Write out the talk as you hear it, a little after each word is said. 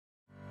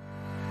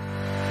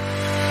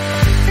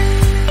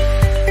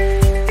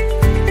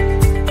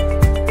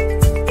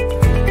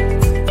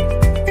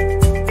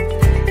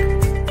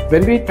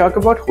When we talk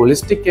about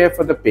holistic care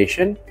for the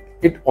patient,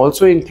 it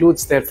also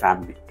includes their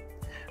family.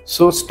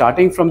 So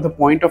starting from the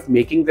point of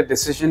making the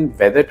decision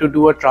whether to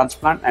do a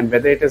transplant and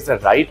whether it is the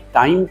right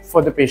time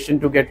for the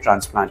patient to get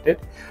transplanted,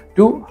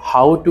 to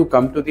how to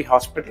come to the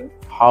hospital,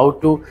 how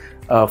to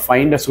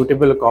find a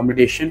suitable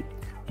accommodation,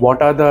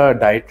 what are the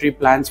dietary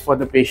plans for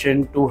the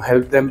patient to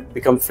help them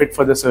become fit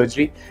for the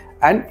surgery,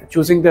 and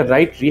choosing the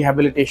right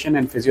rehabilitation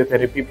and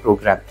physiotherapy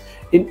program.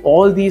 In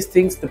all these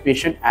things, the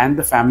patient and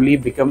the family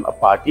become a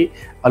party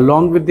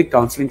along with the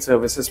counseling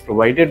services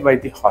provided by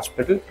the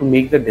hospital to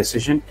make the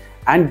decision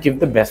and give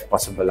the best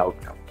possible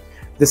outcome.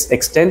 This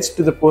extends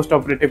to the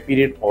post-operative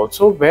period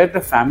also, where the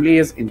family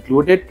is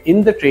included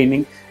in the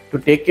training to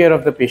take care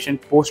of the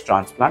patient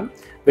post-transplant,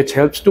 which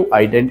helps to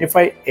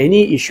identify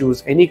any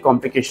issues, any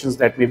complications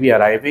that may be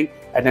arriving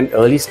at an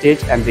early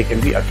stage, and they can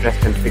be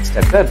addressed and fixed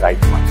at the right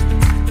point.